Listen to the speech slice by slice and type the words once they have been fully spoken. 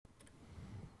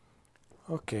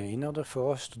Okay, in order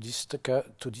for us to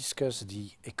discuss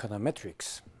the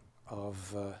econometrics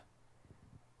of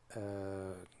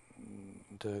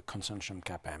the consumption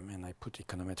CAPM, and I put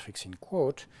econometrics in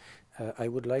quote, I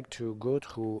would like to go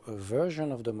through a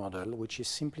version of the model which is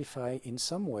simplified in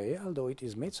some way, although it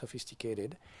is made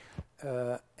sophisticated,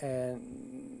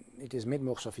 and it is made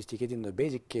more sophisticated in the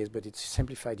basic case, but it's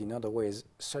simplified in other ways,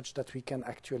 such that we can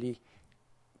actually,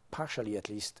 partially at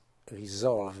least,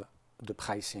 resolve the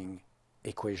pricing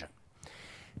equation.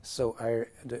 So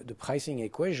the pricing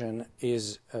equation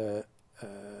is the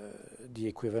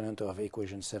equivalent of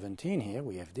equation 17 here.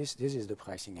 We have this. This is the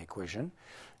pricing equation.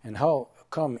 And how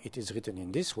come it is written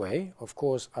in this way? Of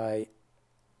course, I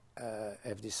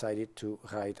have decided to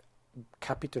write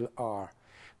capital R,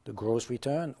 the gross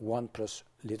return, 1 plus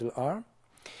little r.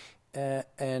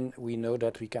 And we know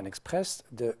that we can express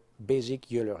the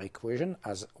basic Euler equation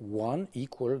as 1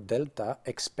 equal delta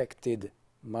expected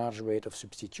margin rate of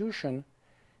substitution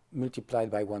multiplied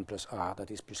by 1 plus r,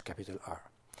 that is plus capital R.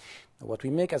 Now, what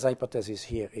we make as hypothesis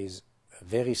here is a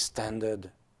very standard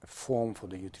form for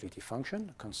the utility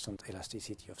function, constant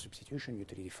elasticity of substitution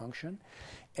utility function,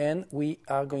 and we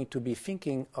are going to be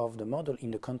thinking of the model in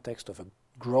the context of a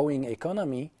growing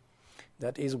economy,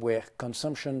 that is where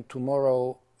consumption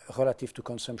tomorrow relative to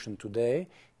consumption today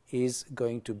is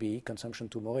going to be, consumption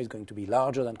tomorrow is going to be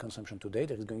larger than consumption today.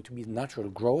 There is going to be natural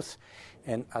growth.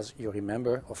 And as you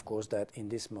remember, of course, that in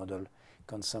this model,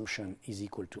 consumption is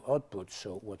equal to output.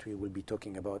 So what we will be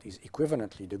talking about is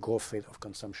equivalently the growth rate of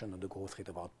consumption or the growth rate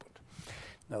of output.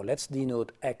 Now let's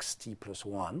denote xt plus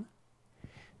 1,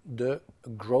 the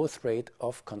growth rate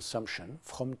of consumption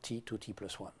from t to t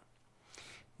plus 1.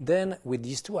 Then with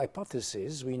these two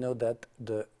hypotheses, we know that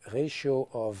the ratio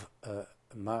of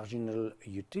marginal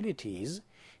utilities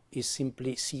is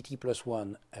simply Ct plus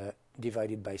 1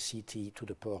 divided by Ct to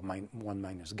the power 1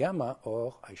 minus gamma,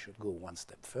 or I should go one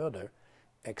step further,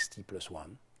 xt plus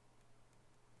 1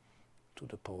 to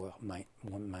the power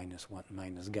 1 minus 1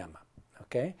 minus gamma.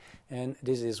 Okay? And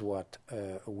this is what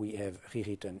we have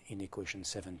rewritten in equation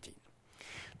 17.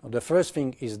 Now, the first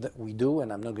thing is that we do,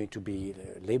 and I'm not going to be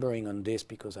laboring on this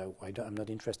because I'm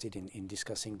not interested in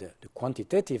discussing the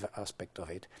quantitative aspect of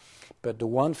it, but the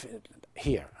one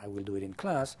here, I will do it in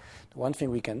class, the one thing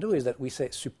we can do is that we say,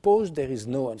 suppose there is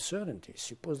no uncertainty,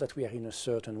 suppose that we are in a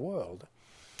certain world,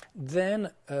 then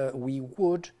we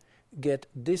would get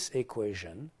this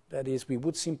equation, that is, we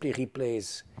would simply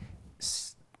replace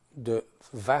the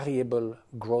variable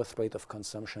growth rate of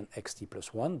consumption xt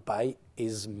plus 1 by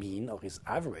its mean or its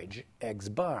average x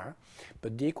bar,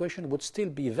 but the equation would still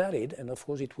be valid, and of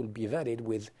course it will be valid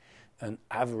with an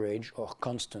average or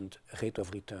constant rate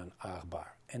of return r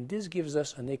bar. And this gives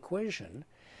us an equation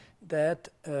that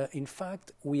in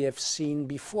fact we have seen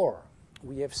before.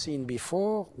 We have seen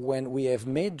before when we have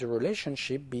made the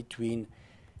relationship between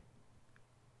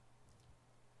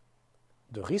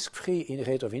the risk-free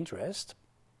rate of interest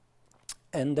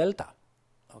and delta,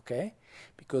 okay?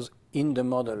 Because in the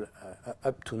model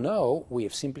up to now, we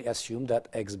have simply assumed that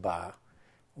x bar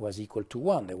was equal to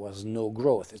 1. There was no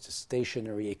growth. It's a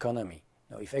stationary economy.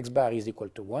 Now, if x bar is equal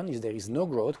to 1, there is no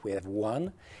growth. We have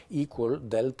 1 equal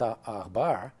delta r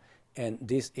bar, and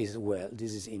this is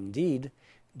indeed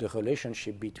the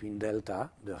relationship between delta,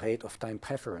 the rate of time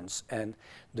preference, and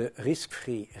the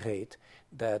risk-free rate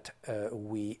that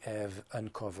we have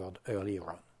uncovered earlier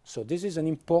on. So this is an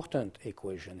important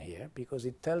equation here because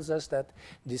it tells us that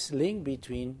this link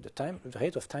between the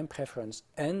rate of time preference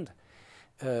and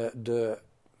the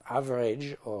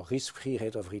average or risk-free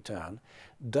rate of return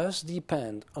does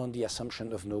depend on the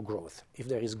assumption of no growth. If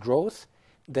there is growth,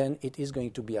 then it is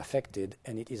going to be affected,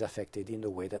 and it is affected in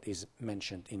the way that is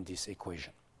mentioned in this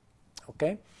equation.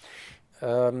 Okay?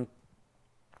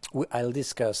 I'll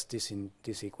discuss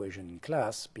this equation in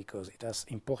class because it has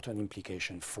important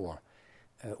implication for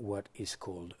what is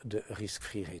called the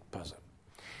risk-free rate puzzle.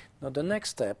 Now, the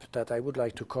next step that I would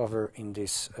like to cover in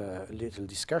this little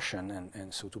discussion,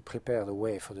 and so to prepare the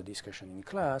way for the discussion in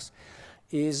class,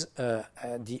 is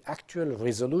the actual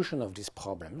resolution of this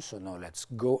problem. So now let's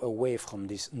go away from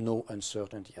this no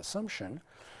uncertainty assumption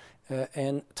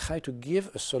and try to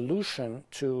give a solution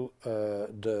to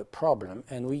the problem.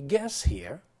 And we guess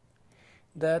here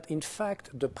that, in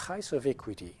fact, the price of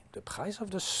equity, the price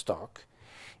of the stock,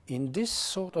 in this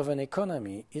sort of an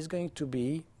economy is going to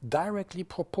be directly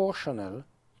proportional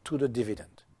to the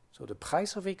dividend. So the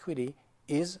price of equity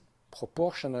is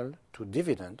proportional to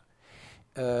dividend,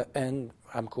 and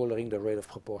I'm calling the rate of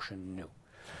proportion nu.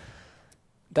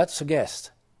 That's a guess,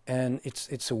 and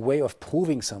it's a way of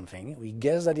proving something. We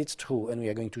guess that it's true, and we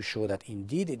are going to show that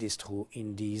indeed it is true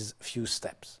in these few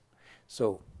steps.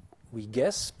 So we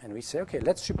guess and we say, okay,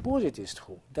 let's suppose it is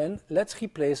true. Then let's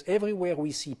replace everywhere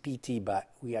we see pt by,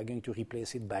 we are going to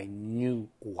replace it by nu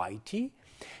yt.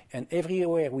 And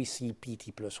everywhere we see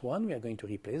pt plus 1, we are going to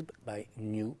replace by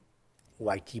nu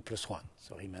yt plus 1.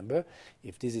 So remember,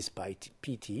 if this is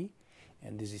pt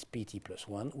and this is pt plus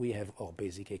 1, we have our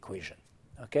basic equation.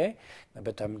 Okay?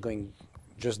 But I'm going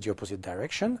just the opposite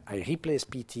direction. I replace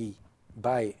pt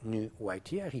by nu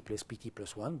yt. I replace pt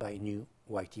plus 1 by nu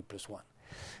yt plus 1.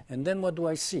 And then what do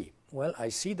I see? Well, I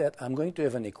see that I'm going to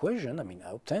have an equation. I mean,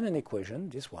 I obtain an equation,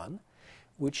 this one,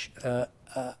 which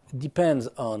depends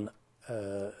on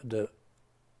the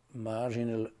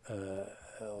marginal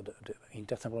or the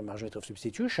intertemporal marginal rate of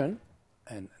substitution,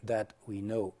 and that we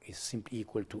know is simply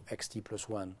equal to xt plus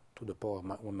 1 to the power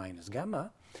 1 minus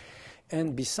gamma,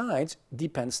 and besides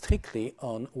depends strictly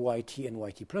on yt and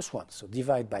yt plus 1. So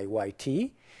divide by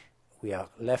yt, we are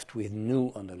left with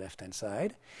nu on the left-hand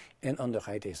side, and on the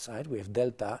right-hand side we have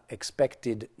delta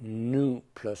expected nu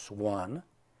plus 1,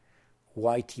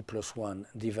 yt plus 1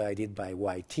 divided by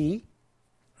yt.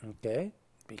 Okay,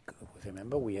 because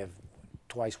remember we have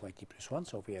twice yt plus 1,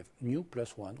 so we have nu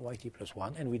plus 1, yt plus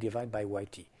 1, and we divide by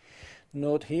yt.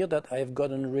 Note here that I have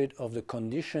gotten rid of the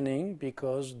conditioning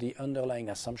because the underlying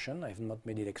assumption, I have not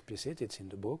made it explicit, it's in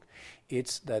the book,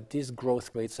 it's that these growth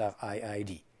rates are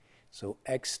IID. So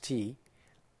xt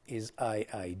is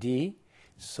IID,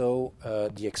 so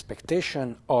the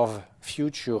expectation of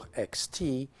future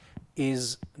xt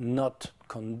is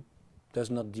does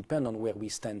not depend on where we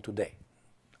stand today.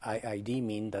 IID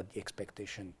means that the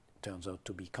expectation turns out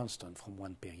to be constant from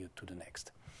one period to the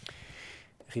next.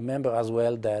 Remember as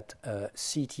well that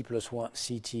ct plus 1,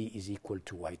 ct is equal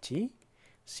to yt.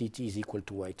 Ct is equal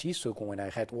to yt, so when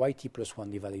I write yt plus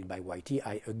 1 divided by yt,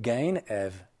 I again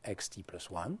have xt plus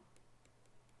 1.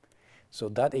 So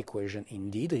that equation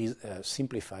indeed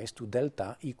simplifies to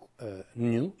delta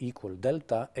nu equal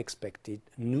delta expected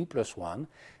nu plus 1,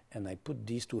 and I put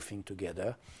these two things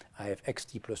together. I have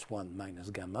xt plus 1 minus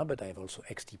gamma, but I have also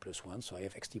xt plus 1, so I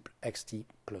have xt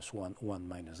plus 1, 1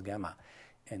 minus gamma.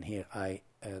 And here I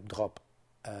drop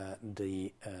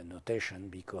the notation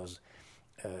because,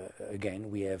 again,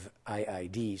 we have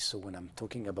IID, so when I'm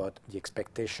talking about the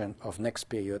expectation of next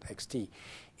period xt,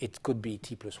 it could be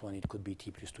t plus 1, it could be t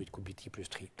plus 2, it could be t plus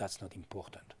 3. That's not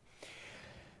important.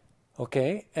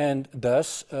 Okay, and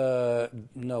thus,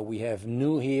 no, we have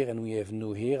nu here and we have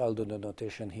nu here, although the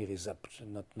notation here is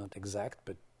not exact,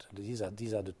 but these are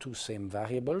the two same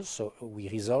variables, so we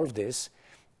resolve this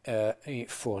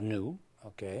for nu.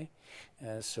 Okay,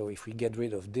 so if we get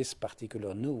rid of this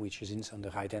particular nu, which is on the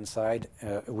right-hand side,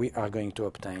 we are going to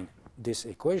obtain this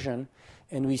equation,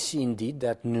 and we see indeed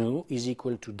that nu is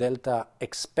equal to delta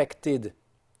expected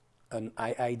an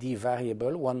IID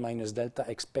variable, 1 minus delta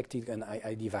expected an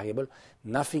IID variable.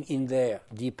 Nothing in there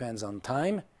depends on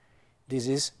time. This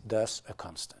is thus a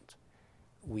constant.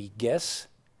 We guess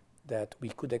that we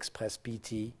could express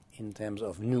pt in terms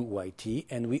of nu yt,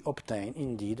 and we obtain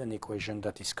indeed an equation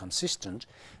that is consistent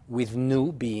with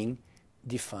nu being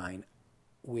defined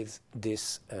with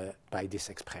this by this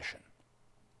expression.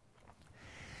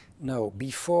 Now,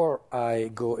 before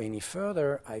I go any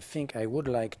further, I think I would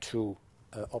like to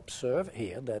observe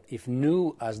here that if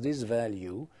nu has this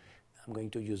value, I'm going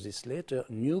to use this later,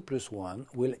 nu plus 1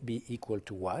 will be equal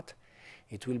to what?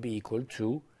 It will be equal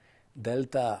to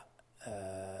delta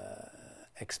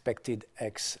expected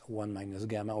x 1 minus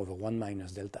gamma over 1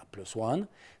 minus delta plus 1.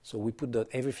 So we put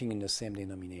everything in the same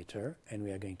denominator, and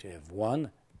we are going to have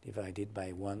 1 divided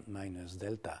by 1 minus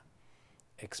delta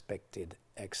expected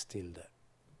x tilde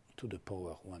to the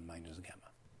power 1 minus gamma.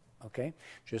 Okay,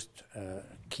 just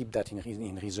keep that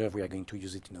in reserve. We are going to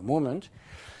use it in a moment.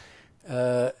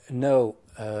 Now,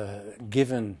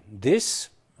 given this,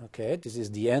 okay, this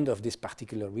is the end of this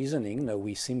particular reasoning. Now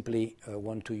we simply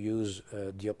want to use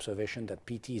the observation that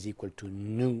pt is equal to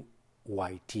nu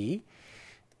yt.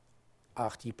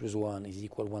 Rt plus 1 is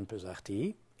equal 1 plus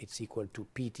rt. It's equal to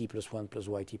pt plus 1 plus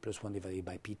yt plus 1 divided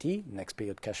by pt, next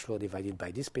period cash flow divided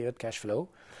by this period cash flow.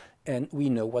 And we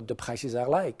know what the prices are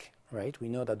like, right? We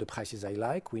know that the prices are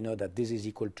like. We know that this is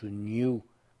equal to nu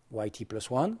yt plus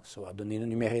 1. So at the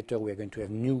numerator, we are going to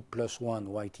have nu plus 1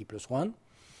 yt plus 1.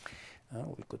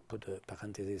 We could put a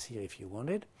parenthesis here if you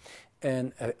wanted.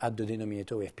 And at the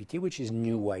denominator, we have pt, which is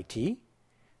nu yt.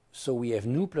 So we have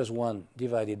nu plus 1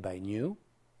 divided by nu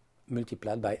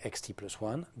multiplied by xt plus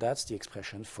 1. That's the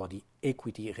expression for the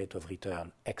equity rate of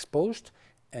return ex post.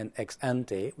 And ex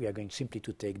ante, we are going simply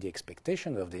to take the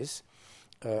expectation of this.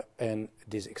 And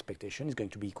this expectation is going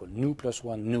to be equal nu plus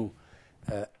 1 nu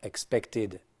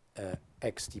expected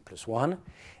xt plus 1.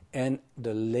 And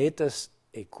the latest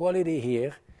equality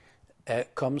here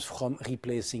comes from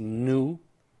replacing nu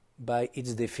by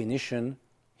its definition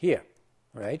here,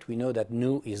 right? We know that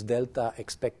nu is delta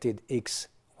expected x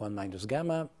 1 minus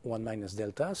gamma, 1 minus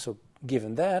delta. So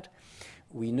given that,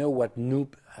 we know what nu,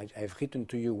 I've written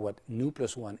to you what nu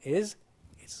plus 1 is.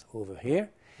 It's over here.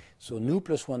 So nu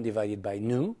plus 1 divided by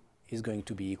nu is going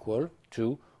to be equal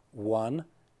to 1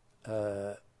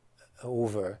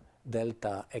 over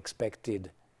delta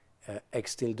expected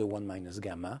x tilde 1 minus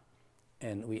gamma,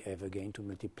 and we have again to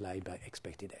multiply by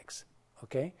expected x.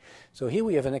 Okay, so here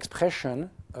we have an expression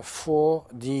for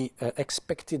the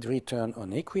expected return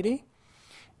on equity.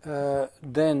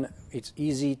 Then it's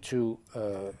easy to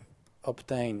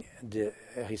obtain the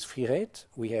risk-free rate.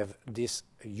 We have this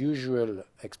usual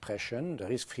expression. The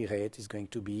risk-free rate is going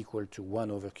to be equal to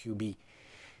 1 over QB,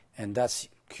 and that's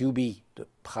QB, the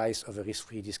price of a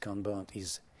risk-free discount bond,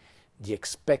 is the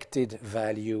expected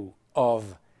value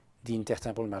of the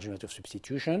intertemporal marginal rate of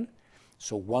substitution.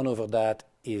 So 1 over that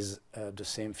is the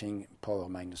same thing, power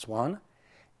minus 1.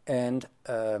 And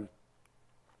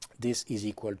this is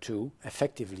equal to,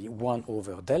 effectively, 1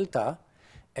 over delta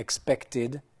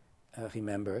expected.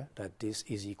 Remember that this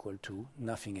is equal to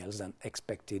nothing else than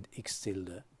expected x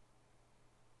tilde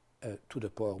to the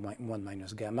power 1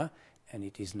 minus gamma, and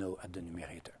it is now at the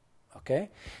numerator. Okay?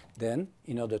 Then,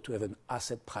 in order to have an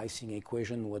asset pricing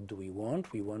equation, what do we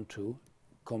want? We want to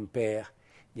compare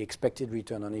the expected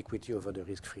return on equity over the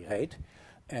risk-free rate,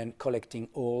 and collecting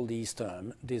all these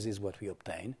terms, this is what we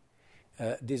obtain.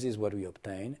 This is what we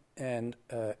obtain, and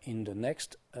in the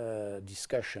next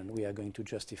discussion, we are going to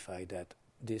justify that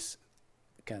this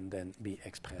can then be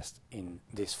expressed in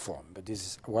this form. But this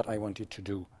is what I wanted to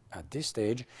do at this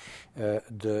stage.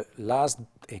 The last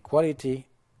equality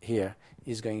here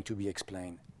is going to be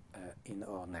explained in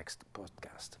our next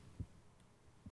podcast.